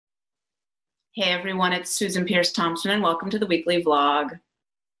Hey everyone, it's Susan Pierce Thompson and welcome to the weekly vlog.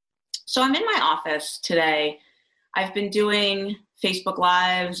 So I'm in my office today. I've been doing Facebook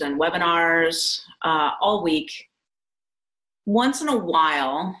Lives and webinars all week. Once in a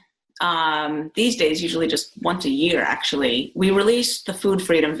while, these days, usually just once a year actually, we release the food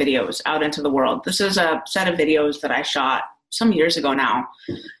freedom videos out into the world. This is a set of videos that I shot some years ago now.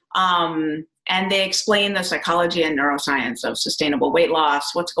 And they explain the psychology and neuroscience of sustainable weight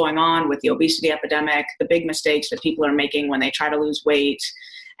loss, what's going on with the obesity epidemic, the big mistakes that people are making when they try to lose weight.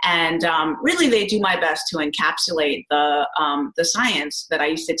 And really, they do my best to encapsulate the science that I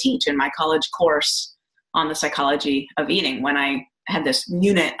used to teach in my college course on the psychology of eating when I had this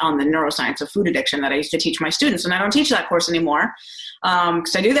unit on the neuroscience of food addiction that I used to teach my students. And I don't teach that course anymore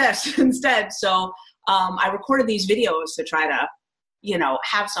because I do this instead. So I recorded these videos to try to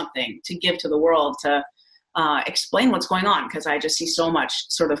have something to give to the world to explain what's going on, because I just see so much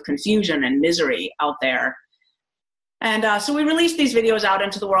sort of confusion and misery out there. And so we released these videos out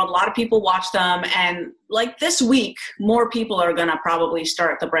into the world. A lot of people watch them. And like this week, more people are going to probably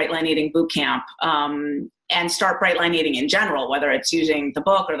start the Bright Line Eating Bootcamp and start Bright Line Eating in general, whether it's using the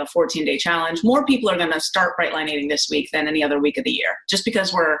book or the 14-day challenge. More people are going to start Bright Line Eating this week than any other week of the year, just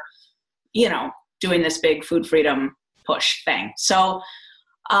because we're, doing this big food freedom push thing. So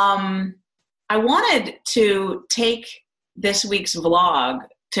I wanted to take this week's vlog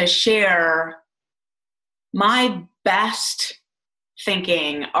to share my best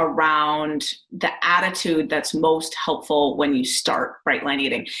thinking around the attitude that's most helpful when you start Bright Line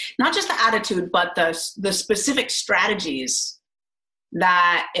Eating. Not just the attitude, but the specific strategies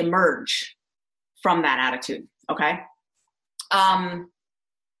that emerge from that attitude, okay?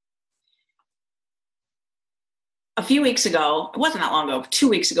 A few weeks ago, it wasn't that long ago, 2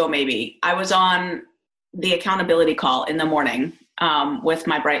 weeks ago maybe, I was on the accountability call in the morning with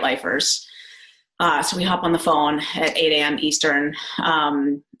my Bright Lifers. So we hop on the phone at 8 a.m. Eastern,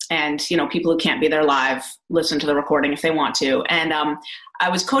 and people who can't be there live listen to the recording if they want to. And I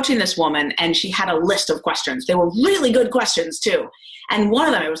was coaching this woman, and she had a list of questions. They were really good questions too. And one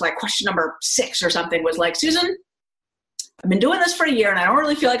of them, it was like question number 6 or something, was like, Susan, I've been doing this for a year and I don't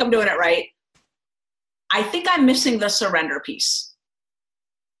really feel like I'm doing it right. I think I'm missing the surrender piece.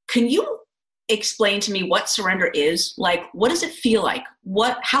 Can you explain to me what surrender is? Like, what does it feel like?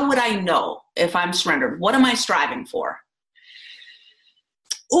 How would I know if I'm surrendered? What am I striving for?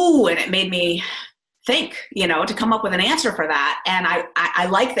 Ooh, and it made me think, to come up with an answer for that. And I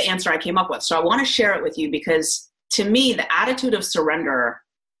like the answer I came up with. So I want to share it with you because to me, the attitude of surrender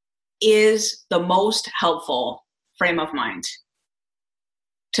is the most helpful frame of mind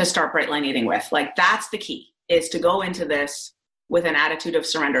to start Bright Line Eating with. Like, that's the key, is to go into this with an attitude of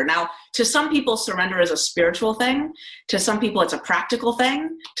surrender. Now, to some people, surrender is a spiritual thing. To some people, it's a practical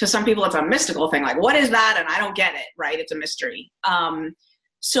thing. To some people, it's a mystical thing. Like, what is that? And I don't get it, right? It's a mystery.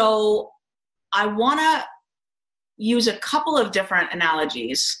 So I want to use a couple of different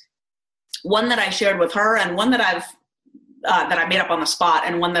analogies. One that I shared with her, and one that I made up on the spot,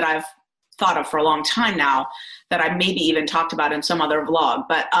 and one that I've thought of for a long time now, that I maybe even talked about in some other vlog.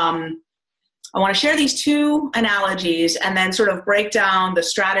 But I want to share these two analogies and then sort of break down the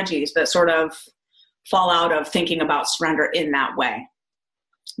strategies that sort of fall out of thinking about surrender in that way.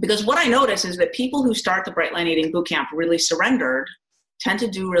 Because what I notice is that people who start the Bright Line Eating Bootcamp really surrendered tend to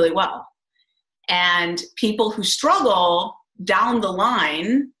do really well. And people who struggle down the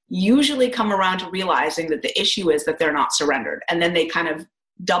line usually come around to realizing that the issue is that they're not surrendered. And then they kind of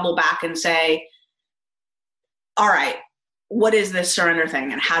double back and say, all right, what is this surrender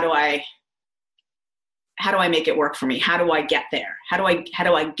thing? And how do I make it work for me? How do I get there? How do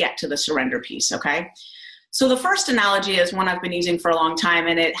I get to the surrender piece? Okay. So the first analogy is one I've been using for a long time,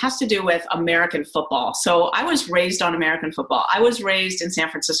 and it has to do with American football. So I was raised on American football. I was raised in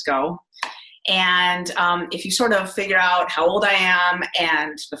San Francisco. And if you sort of figure out how old I am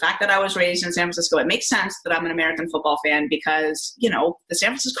and the fact that I was raised in San Francisco, it makes sense that I'm an American football fan because, the San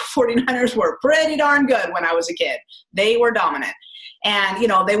Francisco 49ers were pretty darn good when I was a kid. They were dominant. And,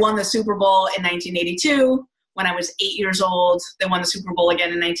 they won the Super Bowl in 1982 when I was 8 years old. They won the Super Bowl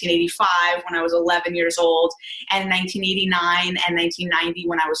again in 1985 when I was 11 years old, and 1989 and 1990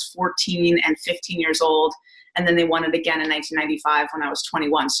 when I was 14 and 15 years old. And then they won it again in 1995 when I was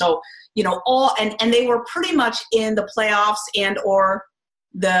 21. So, and they were pretty much in the playoffs and or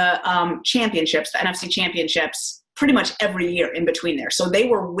the championships, the NFC championships, pretty much every year in between there. So they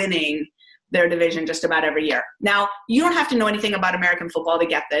were winning their division just about every year. Now, you don't have to know anything about American football to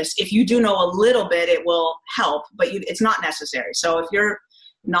get this. If you do know a little bit, it will help, but it's not necessary. So if you're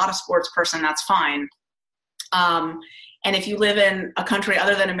not a sports person, that's fine. And if you live in a country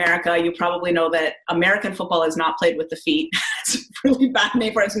other than America, you probably know that American football is not played with the feet. It's a really bad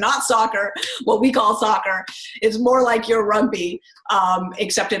name for it. It's not soccer, what we call soccer. It's more like your rugby,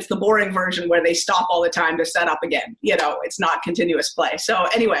 except it's the boring version where they stop all the time to set up again. You know, it's not continuous play. So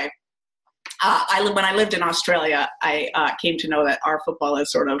anyway, when I lived in Australia, I came to know that our football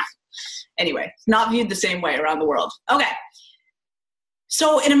is sort of, anyway, not viewed the same way around the world. Okay.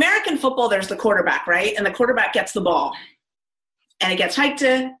 So in American football, there's the quarterback, right? And the quarterback gets the ball. And it gets hiked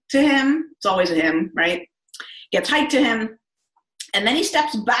to him. It's always a him, right? Gets hiked to him. And then he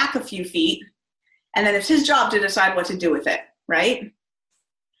steps back a few feet. And then it's his job to decide what to do with it, right?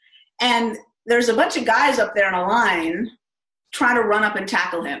 And there's a bunch of guys up there in a line trying to run up and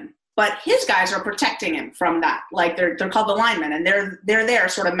tackle him. But his guys are protecting him from that. Like they're called the linemen. And they're there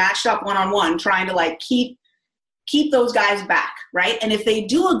sort of matched up one-on-one, trying to like keep those guys back, right? And if they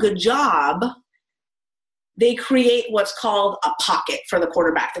do a good job, they create what's called a pocket for the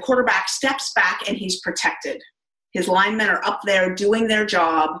quarterback. The quarterback steps back and he's protected. His linemen are up there doing their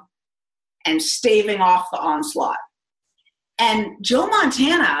job and staving off the onslaught. And Joe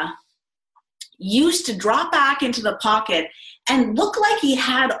Montana used to drop back into the pocket and look like he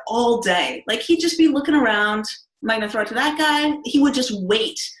had all day. Like he'd just be looking around, am I going to throw it to that guy? He would just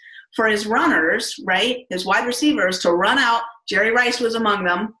wait for his runners, right, his wide receivers to run out. Jerry Rice was among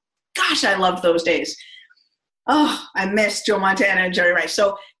them. Gosh, I loved those days. Oh, I miss Joe Montana and Jerry Rice.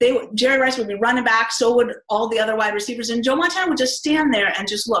 So Jerry Rice would be running back, so would all the other wide receivers, and Joe Montana would just stand there and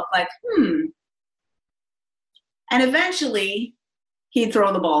just look like, And eventually, he'd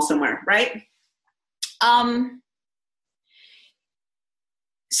throw the ball somewhere, right?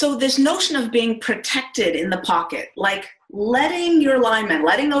 So this notion of being protected in the pocket, like letting your linemen,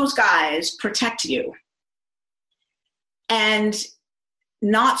 letting those guys protect you and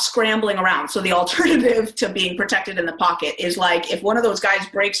not scrambling around. So the alternative to being protected in the pocket is like if one of those guys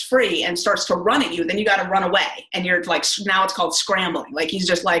breaks free and starts to run at you, then you got to run away. And you're like, now it's called scrambling. Like he's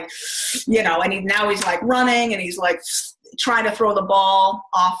just like, you know, and now he's like running and he's like trying to throw the ball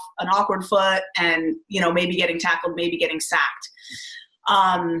off an awkward foot and, you know, maybe getting tackled, maybe getting sacked.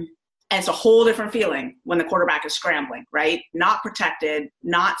 And it's a whole different feeling when the quarterback is scrambling, right? Not protected,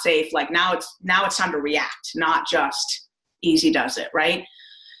 not safe. Like now it's time to react, not just easy does it, right?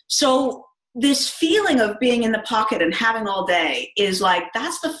 So this feeling of being in the pocket and having all day is like,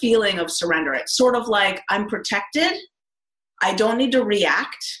 that's the feeling of surrender. It's sort of like I'm protected. I don't need to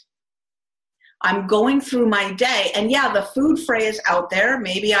react. I'm going through my day. And yeah, the food fray is out there.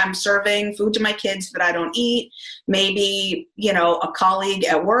 Maybe I'm serving food to my kids that I don't eat. Maybe, you know, a colleague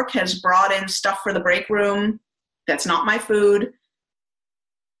at work has brought in stuff for the break room that's not my food.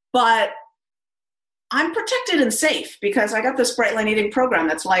 But I'm protected and safe because I got this Brightline Eating program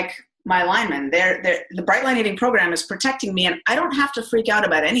that's like my linemen. The Brightline Eating program is protecting me, and I don't have to freak out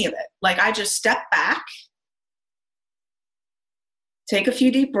about any of it. Like I just step back, take a few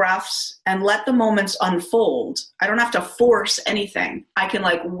deep breaths, and let the moments unfold. I don't have to force anything. I can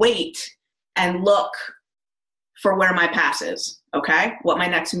like wait and look for where my pass is, okay? What my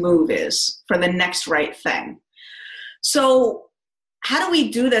next move is for the next right thing. So how do we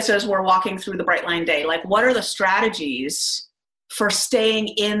do this as we're walking through the Brightline day? Like what are the strategies for staying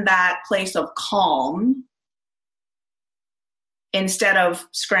in that place of calm instead of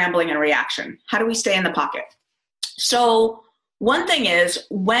scrambling and reaction? How do we stay in the pocket? So one thing is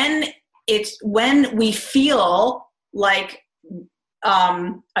when we feel like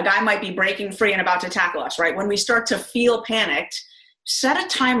a guy might be breaking free and about to tackle us, right? When we start to feel panicked, set a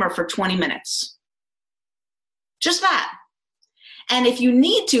timer for 20 minutes. Just that. And if you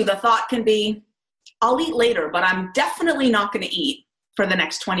need to, the thought can be, I'll eat later, but I'm definitely not going to eat for the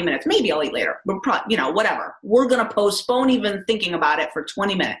next 20 minutes. Maybe I'll eat later. Whatever. We're going to postpone even thinking about it for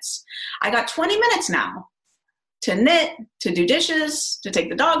 20 minutes. I got 20 minutes now to knit, to do dishes, to take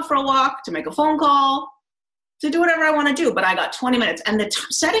the dog for a walk, to make a phone call, to do whatever I want to do. But I got 20 minutes. And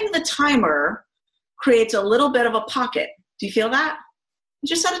setting the timer creates a little bit of a pocket. Do you feel that? You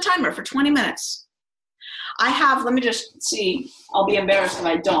just set a timer for 20 minutes. Let me just see. I'll be embarrassed if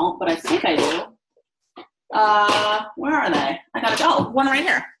I don't, but I think I do. Where are they? One right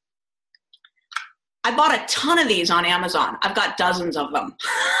here. I bought a ton of these on Amazon. I've got dozens of them.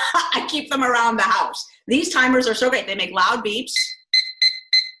 I keep them around the house. These timers are so great. They make loud beeps.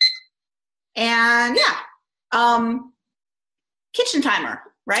 And yeah, kitchen timer,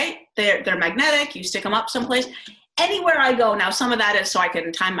 right? They're magnetic. You stick them up someplace. Anywhere I go now, some of that is so I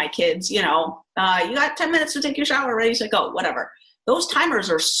can time my kids, you got 10 minutes to take your shower, ready to go, whatever. Those timers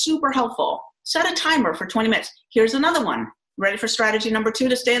are super helpful. Set a timer for 20 minutes. Here's another one. Ready for strategy number 2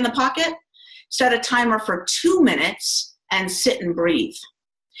 to stay in the pocket? Set a timer for 2 minutes and sit and breathe.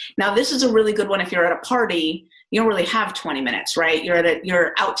 Now, this is a really good one if you're at a party. You don't really have 20 minutes, right?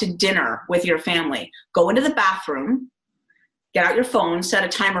 You're out to dinner with your family. Go into the bathroom, get out your phone, set a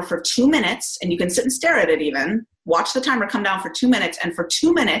timer for 2 minutes, and you can sit and stare at it even. Watch the timer come down for 2 minutes, and for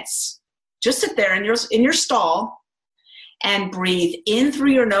 2 minutes, just sit there in your stall and breathe in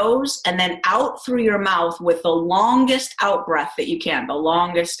through your nose and then out through your mouth with the longest out breath that you can, the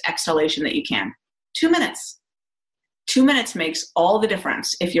longest exhalation that you can. 2 minutes. 2 minutes makes all the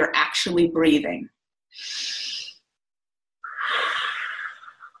difference if you're actually breathing.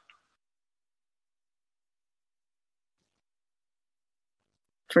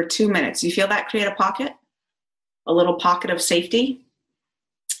 For 2 minutes. You feel that create a pocket? A little pocket of safety?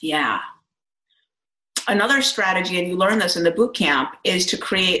 Yeah. Another strategy, and you learn this in the boot camp, is to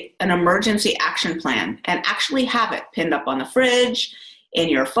create an emergency action plan and actually have it pinned up on the fridge, in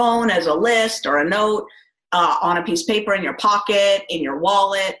your phone as a list or a note, on a piece of paper in your pocket, in your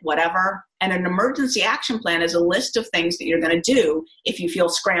wallet, whatever. And an emergency action plan is a list of things that you're going to do if you feel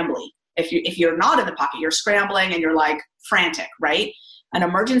scrambly. If you're not in the pocket, you're scrambling and you're like frantic, right? An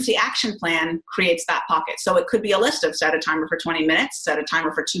emergency action plan creates that pocket. So it could be a list of set a timer for 20 minutes, set a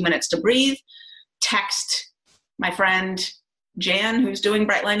timer for 2 minutes to breathe, text my friend Jan, who's doing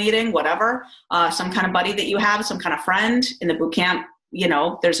Bright Line Eating, whatever, some kind of buddy that you have, some kind of friend in the boot camp,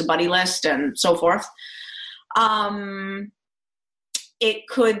 there's a buddy list and so forth. It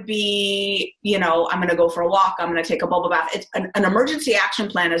could be, I'm going to go for a walk. I'm going to take a bubble bath. It's an emergency action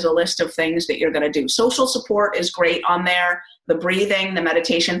plan is a list of things that you're going to do. Social support is great on there. The breathing, the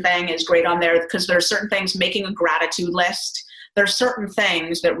meditation thing is great on there because there are certain things, making a gratitude list. There's certain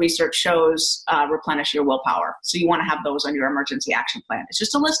things that research shows replenish your willpower. So you want to have those on your emergency action plan. It's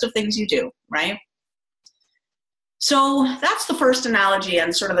just a list of things you do, right? So that's the first analogy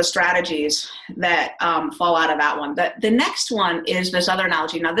and sort of the strategies that fall out of that one. The next one is this other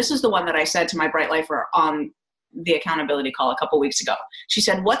analogy. Now, this is the one that I said to my Bright Lifer on the accountability call a couple weeks ago. She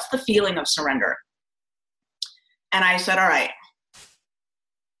said, what's the feeling of surrender? And I said, all right.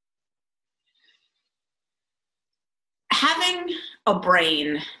 Having a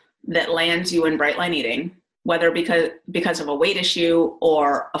brain that lands you in Bright Line Eating, whether because of a weight issue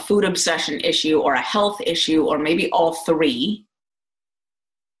or a food obsession issue or a health issue or maybe all three,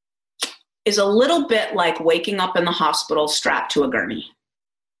 is a little bit like waking up in the hospital strapped to a gurney.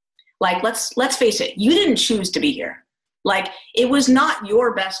 Like, let's face it, you didn't choose to be here. Like, it was not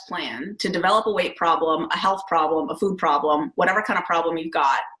your best plan to develop a weight problem, a health problem, a food problem, whatever kind of problem you've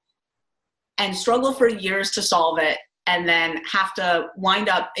got, and struggle for years to solve it, and then have to wind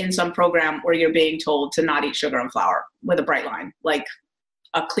up in some program where you're being told to not eat sugar and flour with a bright line, like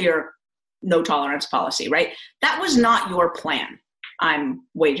a clear no tolerance policy, right? That was not your plan, I'm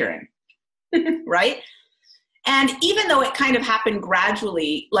wagering, right? And even though it kind of happened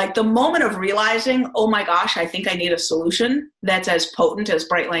gradually, like the moment of realizing, oh my gosh, I think I need a solution that's as potent as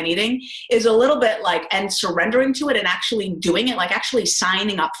Bright Line Eating is a little bit like, and surrendering to it and actually doing it, like actually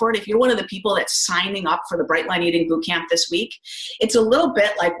signing up for it. If you're one of the people that's signing up for the Bright Line Eating Bootcamp this week, it's a little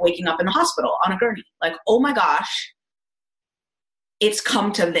bit like waking up in the hospital on a gurney. Like, oh my gosh, it's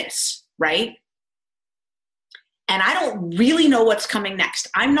come to this, right? And I don't really know what's coming next.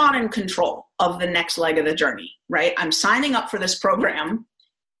 I'm not in control of the next leg of the journey, right? I'm signing up for this program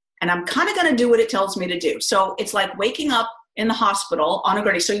and I'm kind of going to do what it tells me to do. So it's like waking up in the hospital on a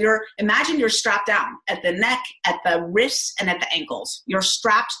gurney. So imagine you're strapped down at the neck, at the wrists, and at the ankles. You're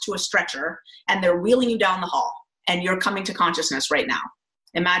strapped to a stretcher and they're wheeling you down the hall and you're coming to consciousness right now.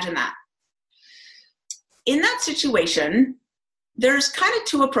 Imagine that. In that situation, there's kind of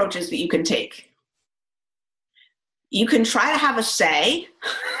two approaches that you can take. You can try to have a say,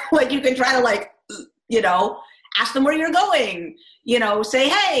 like you can try to ask them where you're going, say,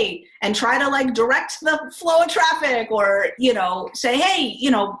 hey, and try to direct the flow of traffic or, say, hey,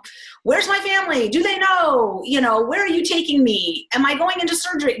 where's my family? Do they know, where are you taking me? Am I going into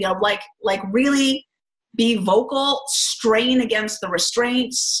surgery? Like really be vocal, strain against the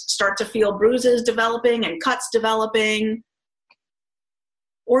restraints, start to feel bruises developing and cuts developing.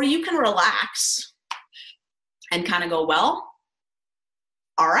 Or you can relax and kind of go, well,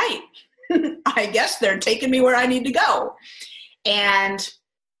 all right, I guess they're taking me where I need to go. And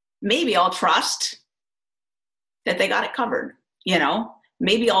maybe I'll trust that they got it covered,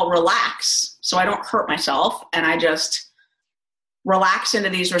 Maybe I'll relax so I don't hurt myself and I just relax into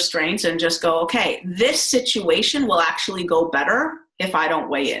these restraints and just go, okay, this situation will actually go better if I don't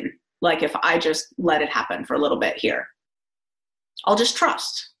weigh in. Like if I just let it happen for a little bit here. I'll just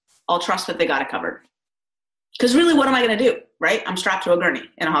trust. I'll trust that they got it covered. Because really, what am I going to do, right? I'm strapped to a gurney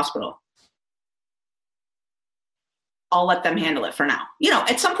in a hospital. I'll let them handle it for now.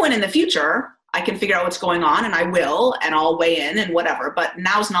 At some point in the future, I can figure out what's going on, and I will, and I'll weigh in and whatever, but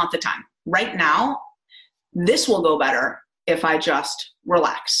now's not the time. Right now, this will go better if I just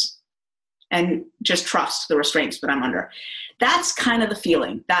relax and just trust the restraints that I'm under. That's kind of the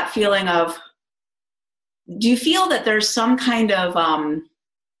feeling, that feeling of, do you feel that there's some kind of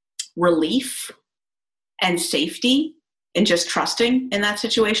relief and safety in just trusting in that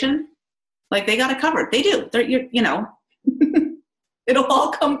situation? Like, they got it covered. They do. It'll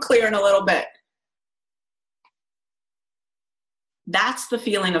all come clear in a little bit. That's the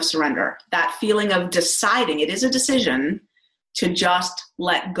feeling of surrender. That feeling of deciding, it is a decision to just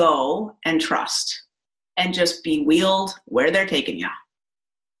let go and trust and just be wheeled where they're taking you.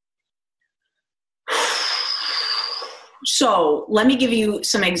 So let me give you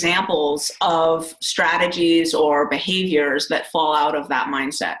some examples of strategies or behaviors that fall out of that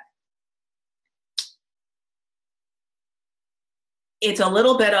mindset. It's a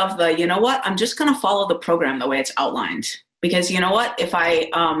little bit of the, you know what, I'm just going to follow the program the way it's outlined. Because you know what, if I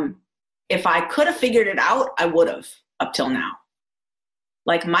could have figured it out, I would have up till now.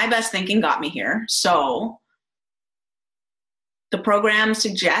 Like, my best thinking got me here. So the program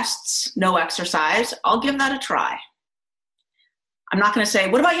suggests no exercise. I'll give that a try. I'm not going to say,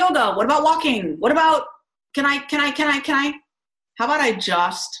 what about yoga? What about walking? What about, can I? How about I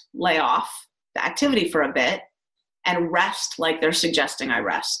just lay off the activity for a bit and rest like they're suggesting I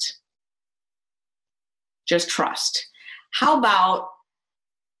rest? Just trust. How about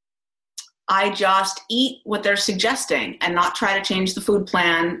I just eat what they're suggesting and not try to change the food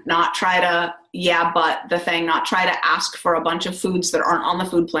plan, not try to, not try to ask for a bunch of foods that aren't on the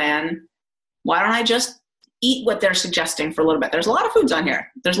food plan. Why don't I just eat what they're suggesting for a little bit? There's a lot of foods on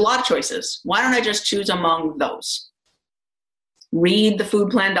here. There's a lot of choices. Why don't I just choose among those? Read the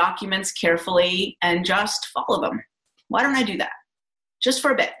food plan documents carefully and just follow them. Why don't I do that? Just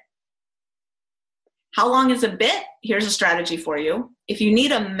for a bit. How long is a bit? Here's a strategy for you. If you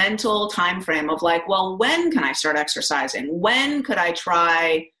need a mental time frame of like, well, when can I start exercising? When could I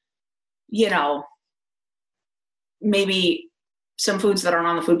try, maybe some foods that aren't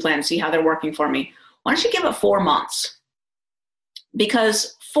on the food plan, see how they're working for me? Why don't you give it 4 months?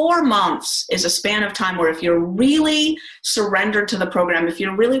 Because 4 months is a span of time where if you're really surrendered to the program, if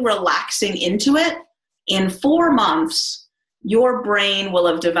you're really relaxing into it, in 4 months, your brain will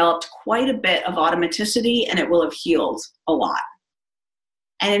have developed quite a bit of automaticity and it will have healed a lot.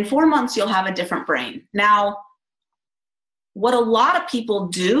 And in 4 months, you'll have a different brain. Now, what a lot of people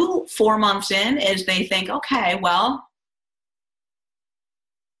do 4 months in is they think, okay, well,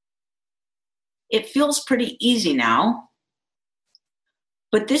 it feels pretty easy now,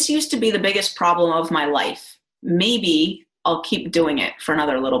 but this used to be the biggest problem of my life. Maybe I'll keep doing it for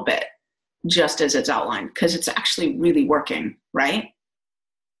another little bit, just as it's outlined, because it's actually really working, right?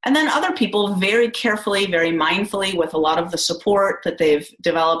 And then other people very carefully, very mindfully, with a lot of the support that they've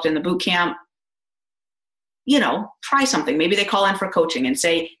developed in the boot camp, try something. Maybe they call in for coaching and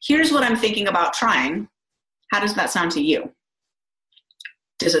say, here's what I'm thinking about trying. How does that sound to you?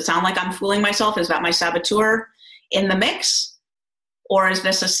 Does it sound like I'm fooling myself? Is that my saboteur in the mix? Or is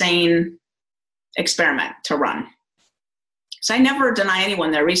this a sane experiment to run? So I never deny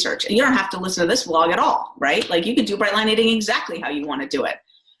anyone their research. And you don't have to listen to this vlog at all, right? Like, you could do Bright Line Eating exactly how you want to do it.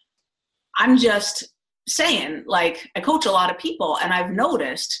 I'm just saying, like, I coach a lot of people, and I've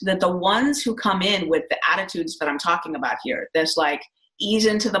noticed that the ones who come in with the attitudes that I'm talking about here, this like ease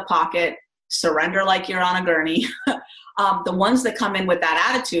into the pocket, surrender like you're on a gurney, the ones that come in with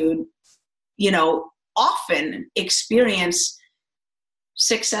that attitude, often experience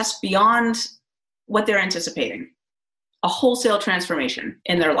success beyond what they're anticipating. A wholesale transformation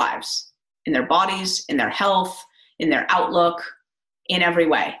in their lives, in their bodies, in their health, in their outlook, in every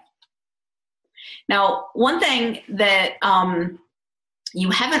way. Now, one thing that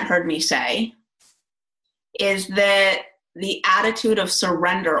you haven't heard me say is that the attitude of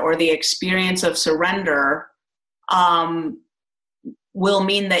surrender or the experience of surrender will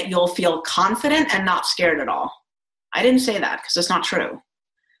mean that you'll feel confident and not scared at all. I didn't say that because it's not true.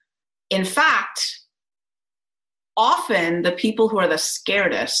 In fact, often the people who are the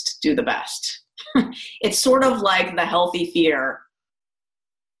scaredest do the best. It's sort of like the healthy fear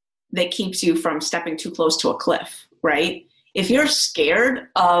that keeps you from stepping too close to a cliff, right? If you're scared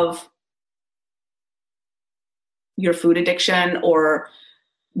of your food addiction or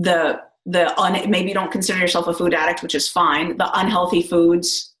maybe you don't consider yourself a food addict, which is fine, the unhealthy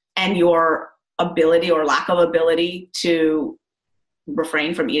foods and your ability or lack of ability to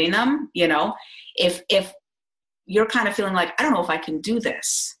refrain from eating them, if you're kind of feeling like, I don't know if I can do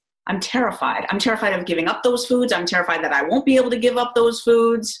this, I'm terrified. I'm terrified of giving up those foods. I'm terrified that I won't be able to give up those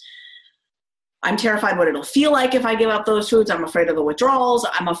foods. I'm terrified what it'll feel like if I give up those foods. I'm afraid of the withdrawals.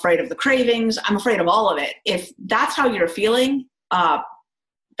 I'm afraid of the cravings. I'm afraid of all of it. If that's how you're feeling,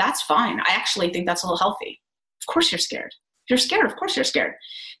 that's fine. I actually think that's a little healthy. Of course you're scared. If you're scared, of course you're scared.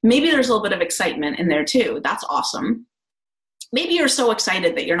 Maybe there's a little bit of excitement in there too. That's awesome. Maybe you're so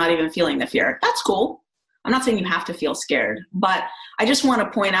excited that you're not even feeling the fear. That's cool. I'm not saying you have to feel scared, but I just want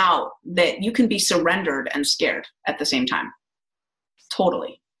to point out that you can be surrendered and scared at the same time.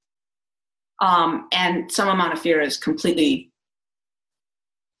 Totally. And some amount of fear is completely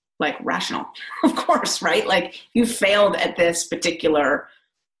like rational, of course, right? Like you failed at this particular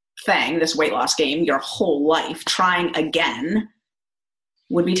thing, this weight loss game, your whole life. Trying again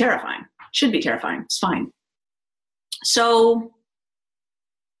would be terrifying. Should be terrifying. It's fine. So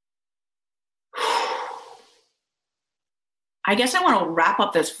I guess I want to wrap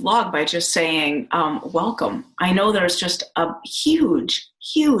up this vlog by just saying, welcome. I know there's just a huge,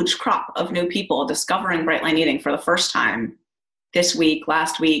 huge crop of new people discovering Bright Line Eating for the first time this week,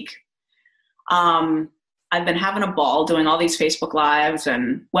 last week. I've been having a ball doing all these Facebook Lives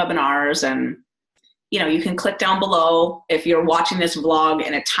and webinars, and you can click down below if you're watching this vlog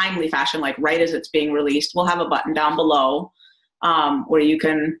in a timely fashion, like right as it's being released. We'll have a button down below where you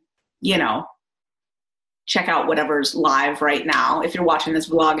can, check out whatever's live right now. If you're watching this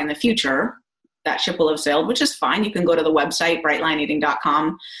vlog in the future, that ship will have sailed, which is fine. You can go to the website,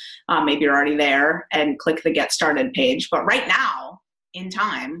 brightlineeating.com. Maybe you're already there and click the Get Started page. But right now, in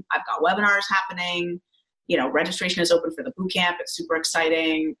time, I've got webinars happening. Registration is open for the boot camp. It's super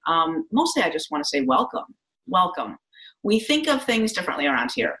exciting. Mostly I just want to say welcome. Welcome. We think of things differently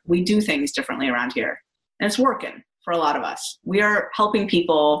around here. We do things differently around here. And it's working for a lot of us. We are helping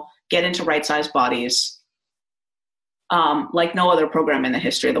people get into right-sized bodies like no other program in the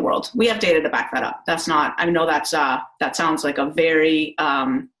history of the world. We have data to back that up. That's not, I know that sounds like a very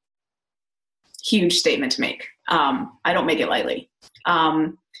huge statement to make. I don't make it lightly.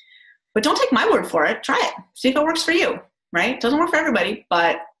 But don't take my word for it. Try it. See if it works for you, right? It doesn't work for everybody,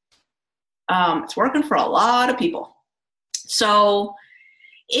 but it's working for a lot of people. So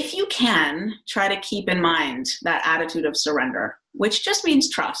if you can, try to keep in mind that attitude of surrender, which just means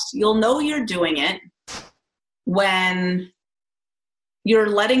trust. You'll know you're doing it when you're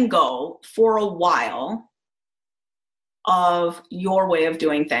letting go for a while of your way of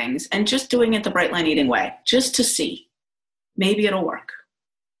doing things and just doing it the Bright Line Eating way, just to see. Maybe it'll work.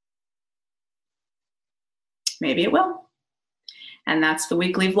 Maybe it will. And that's the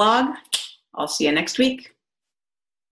weekly vlog. I'll see you next week.